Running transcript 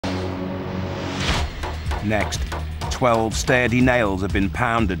Next, 12 sturdy nails have been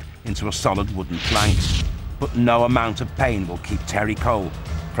pounded into a solid wooden plank. But no amount of pain will keep Terry Cole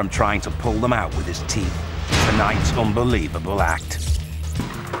from trying to pull them out with his teeth. Tonight's unbelievable act.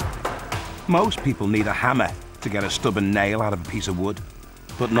 Most people need a hammer to get a stubborn nail out of a piece of wood,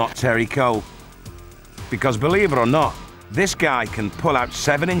 but not Terry Cole. Because believe it or not, this guy can pull out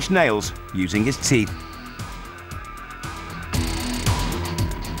 7-inch nails using his teeth.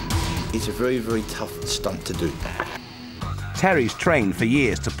 It's a very, very tough stunt to do. Terry's trained for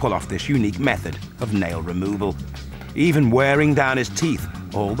years to pull off this unique method of nail removal, even wearing down his teeth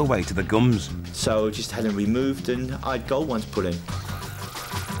all the way to the gums. So just had them removed and I had gold ones put in.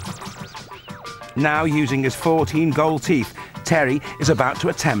 Now using his 14 gold teeth, Terry is about to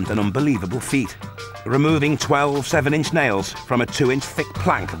attempt an unbelievable feat, removing 12 7-inch nails from a 2-inch thick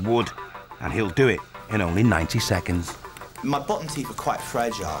plank of wood, and he'll do it in only 90 seconds. My bottom teeth are quite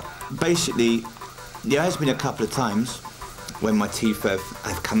fragile. Basically, there has been a couple of times when my teeth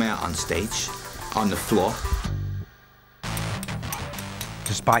have come out on stage, on the floor.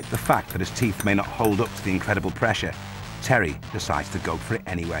 Despite the fact that his teeth may not hold up to the incredible pressure, Terry decides to go for it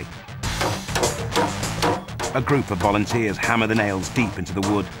anyway. A group of volunteers hammer the nails deep into the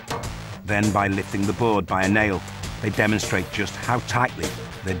wood. Then, by lifting the board by a nail, they demonstrate just how tightly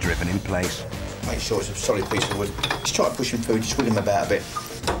they're driven in place. Make sure it's a solid piece of wood. Just try to push them through, just wiggle them about a bit.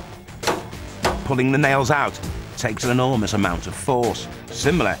 Pulling the nails out takes an enormous amount of force,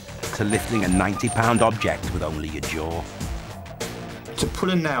 similar to lifting a 90-pound object with only your jaw. To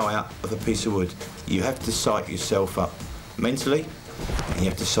pull a nail out of a piece of wood, you have to psych yourself up mentally, and you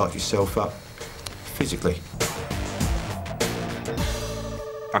have to psych yourself up physically.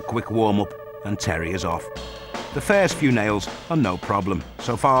 A quick warm-up and Terry is off. The first few nails are no problem.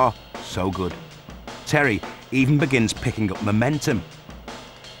 So far, so good. Terry even begins picking up momentum.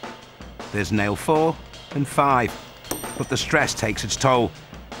 There's nail 4 and 5, but the stress takes its toll,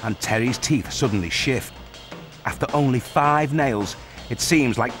 and Terry's teeth suddenly shift. After only 5 nails, it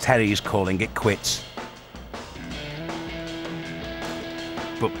seems like Terry's calling it quits.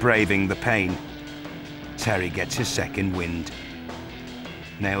 But braving the pain, Terry gets his second wind.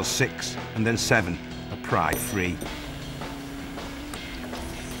 Nails 6 and then 7 are pried free.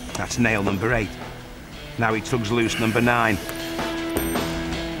 That's nail number 8. Now he tugs loose number 9.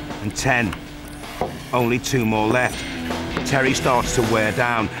 And 10. Only 2 more left. Terry starts to wear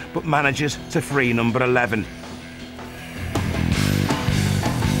down, but manages to free number 11.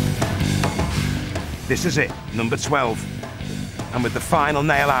 This is it, number 12. And with the final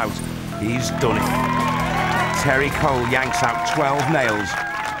nail out, he's done it. Terry Cole yanks out 12 nails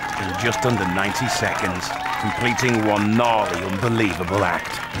in just under 90 seconds, completing one gnarly, unbelievable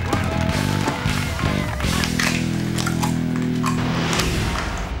act.